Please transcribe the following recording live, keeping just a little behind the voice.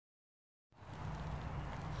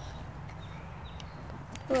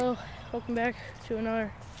Hello, welcome back to another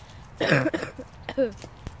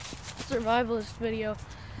Survivalist video.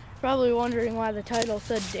 Probably wondering why the title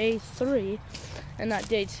said day 3 and not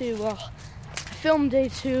day 2. Well, I filmed day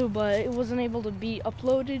 2, but it wasn't able to be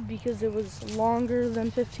uploaded because it was longer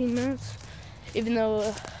than 15 minutes, even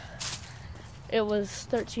though it was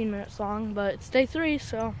 13 minutes long, but it's day 3,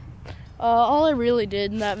 so all I really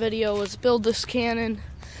did in that video was build this cannon.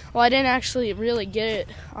 Well, I didn't actually really get it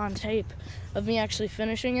on tape of me actually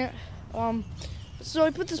finishing it. So I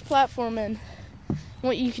put this platform in.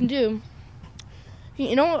 What you can do,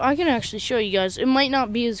 you know what, I can actually show you guys. It might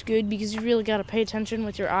not be as good because you really got to pay attention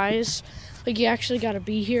with your eyes. Like, you actually got to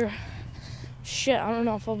be here. Shit, I don't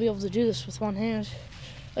know if I'll be able to do this with one hand.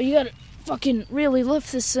 Oh, you got to fucking really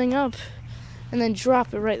lift this thing up and then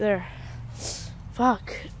drop it right there.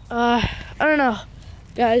 Fuck. I don't know.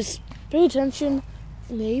 Guys, pay attention.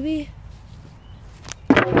 Maybe.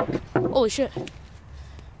 Holy shit.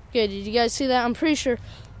 Okay, did you guys see that? I'm pretty sure.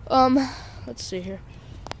 Let's see here.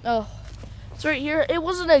 Oh, it's right here. It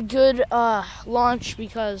wasn't a good launch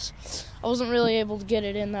because I wasn't really able to get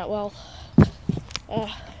it in that well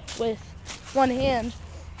with one hand.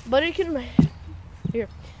 But it can. Here,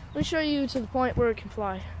 let me show you to the point where it can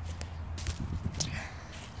fly.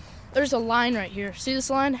 There's a line right here. See this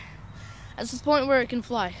line? That's the point where it can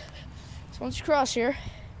fly. So once you cross here,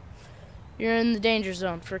 you're in the danger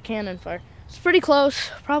zone for cannon fire. It's pretty close.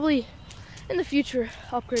 Probably in the future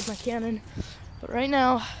upgrade my cannon. But right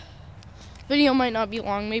now, video might not be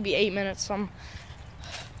long, maybe 8 minutes.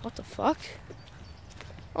 What the fuck?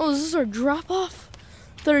 Oh, this is our drop off?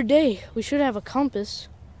 3rd day. We should have a compass.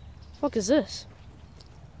 What the fuck is this?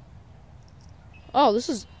 Oh, this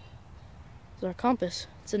is our compass.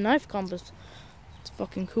 It's a knife compass. It's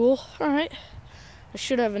fucking cool. Alright. I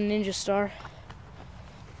should have a ninja star.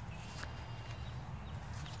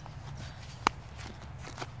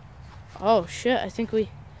 Oh shit, I think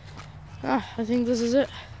this is it.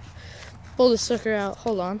 Pull this sucker out.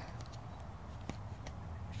 Hold on.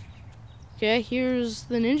 Okay, here's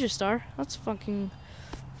the ninja star. That's fucking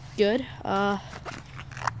good. Long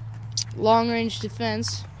range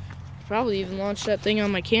defense. Probably even launch that thing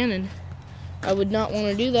on my cannon. I would not want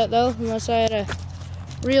to do that though, unless I had a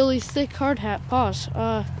really thick hard hat. Pause.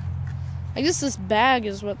 I guess this bag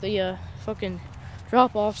is what the fucking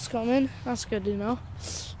drop-offs come in. That's good to know.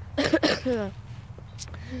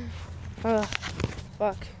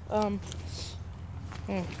 Fuck.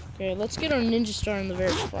 Okay, let's get our ninja star in the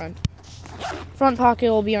very front. Front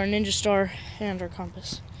pocket will be our ninja star and our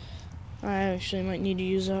compass. I actually might need to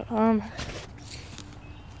use that. I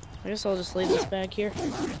guess I'll just leave this bag here.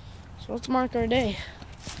 So let's mark our day.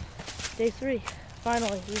 Day 3.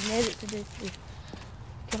 Finally, we've made it to day 3.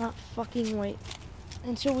 Cannot fucking wait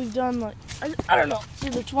until we've done, like, I don't know, it's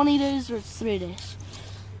either 20 days or it's 3 days.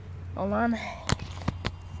 Hold on.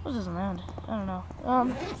 What does it end? I don't know.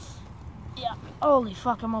 Yeah. Holy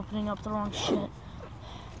fuck, I'm opening up the wrong shit.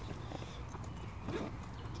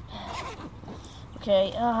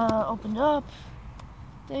 Okay, opened up.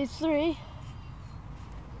 Day 3.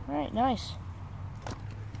 Alright, nice.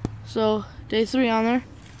 So, day 3 on there.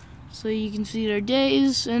 So you can see their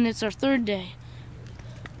days, and it's our 3rd day.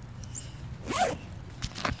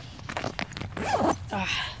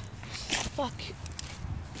 Fuck.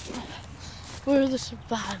 We're the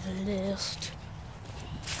survivalist.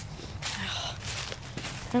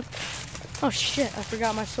 Oh shit, I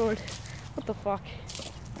forgot my sword. What the fuck?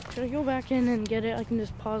 Should I go back in and get it? I can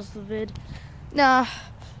just pause the vid. Nah.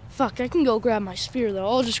 Fuck, I can go grab my spear though.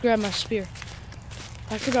 I'll just grab my spear.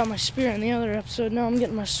 I forgot my spear in the other episode. Now I'm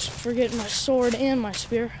forgetting my sword and my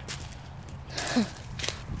spear.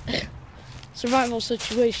 Survival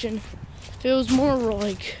situation. If it was more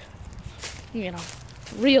like, you know,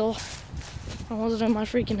 real, I wasn't in my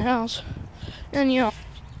freaking house. And you know,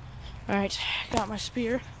 alright, got my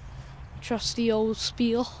spear. Trusty old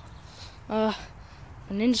spiel. A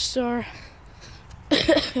ninja star.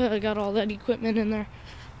 I got all that equipment in there.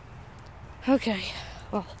 Okay,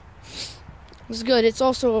 well, it's good. It's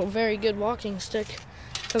also a very good walking stick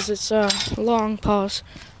because it's long. Pause.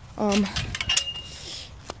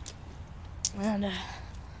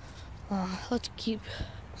 Let's keep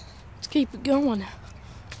it going.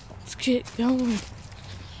 Let's get going.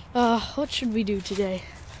 What should we do today?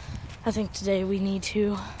 I think today we need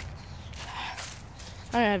to.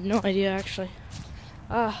 I have no idea actually.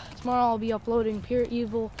 Tomorrow I'll be uploading Pure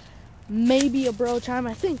Evil, maybe a bro time.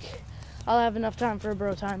 I think I'll have enough time for a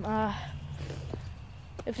bro time.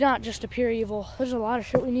 If not, just a Pure Evil. There's a lot of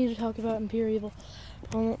shit we need to talk about in Pure Evil.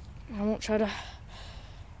 I won't try to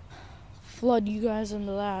flood you guys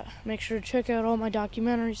into that. Make sure to check out all my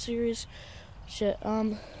documentary series. Shit,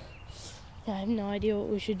 yeah, I have no idea what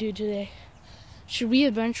we should do today. Should we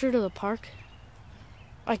adventure to the park?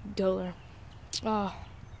 I could go there.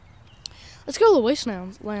 Let's go to the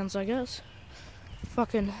wastelands, I guess.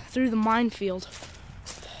 Fucking through the minefield.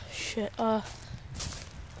 Shit, let's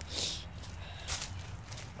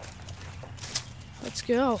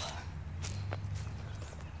go.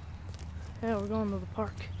 Yeah, we're going to the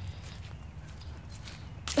park.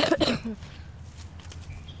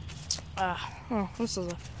 Oh, this is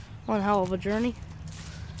one hell of a journey.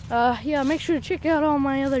 Yeah, make sure to check out all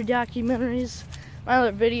my other documentaries, my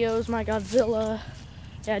other videos, my Godzilla.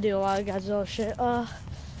 Yeah, I do a lot of Godzilla shit. I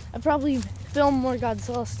probably film more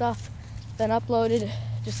Godzilla stuff than uploaded,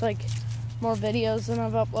 just like more videos than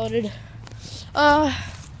I've uploaded.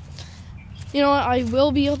 You know what, I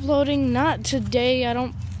will be uploading, not today, I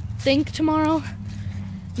don't think tomorrow.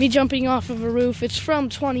 Me jumping off of a roof, it's from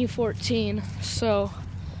 2014, so,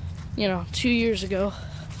 you know, 2 years ago.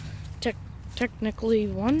 Technically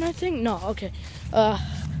one, I think? No, okay.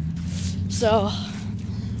 So,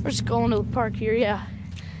 we're just going to the park here, yeah.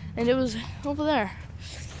 And it was over there.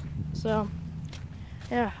 So,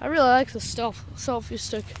 yeah, I really like the selfie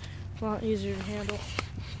stick. It's a lot easier to handle.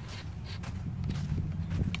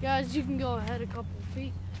 Guys, you can go ahead a couple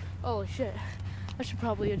feet. Holy shit, I should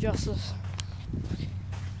probably adjust this.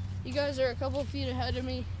 You guys are a couple feet ahead of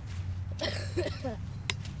me.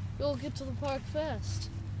 You'll get to the park fast.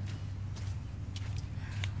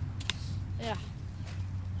 Yeah.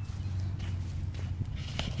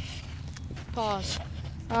 Pause.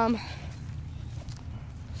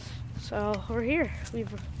 So we're here.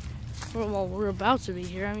 We're about to be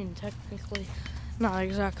here. I mean, technically, not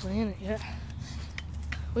exactly in it yet.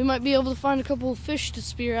 We might be able to find a couple of fish to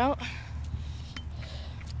spear out.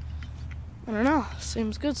 I don't know.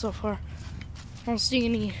 Seems good so far. I don't see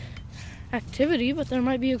any activity, but there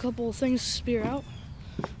might be a couple of things to spear out.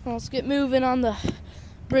 Well, let's get moving on the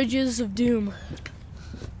Bridges of Doom.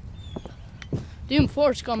 Doom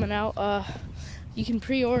 4 is coming out. You can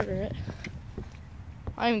pre-order it.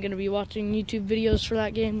 I'm gonna be watching YouTube videos for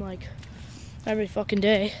that game like every fucking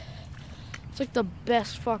day. It's like the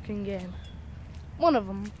best fucking game. One of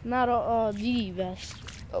them, not the best,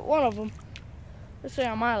 but one of them. Let's say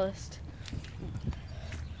on my list.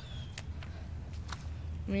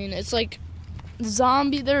 I mean, it's like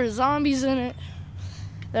there are zombies in it,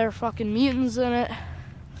 there are fucking mutants in it,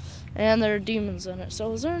 and there are demons in it.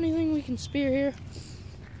 So is there anything we can spear here?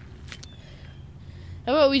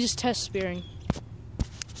 How about we just test spearing?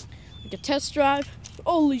 Like a test drive?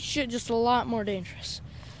 Holy shit, just a lot more dangerous.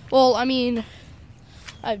 Well, I mean,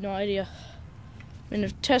 I have no idea. I mean, a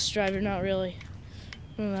test drive, you're not really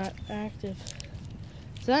that active.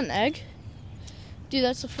 Is that an egg? Dude,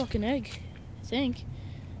 that's a fucking egg, I think.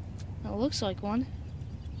 It looks like one.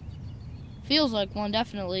 Feels like one,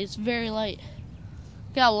 definitely. It's very light.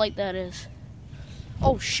 Look how light that is.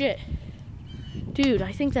 Oh, shit. Dude,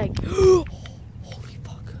 I think that... Holy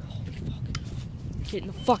fuck. Holy fuck. Getting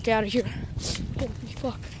the fuck out of here. Holy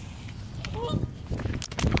fuck.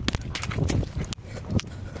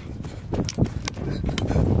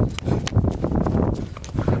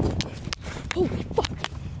 Holy fuck.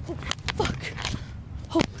 Holy fuck.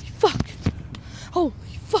 Holy fuck. Holy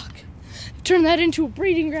fuck. Turn that into a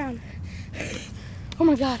breeding ground. Oh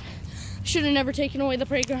my god. I should have never taken away the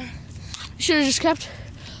playground. I should have just kept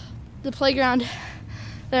the playground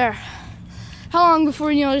there. How long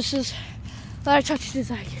before he notices that I touched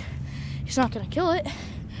his egg? He's not gonna kill it,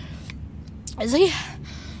 is he?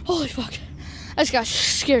 Holy fuck. I just got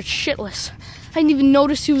scared shitless. I didn't even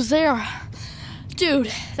notice he was there.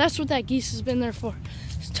 Dude, that's what that geese has been there for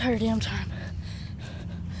this entire damn time.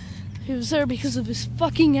 He was there because of his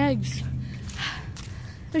fucking eggs.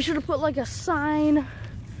 They should have put like a sign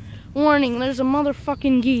warning, there's a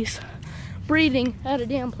motherfucking geese breeding at a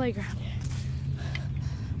damn playground.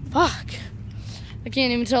 Fuck. I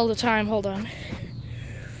can't even tell the time, hold on.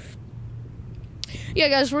 Yeah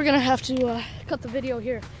guys, we're gonna have to cut the video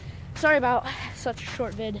here. Sorry about such a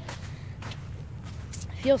short vid. It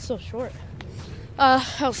feels so short.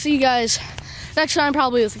 I'll see you guys next time,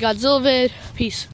 probably with a Godzilla vid. Peace.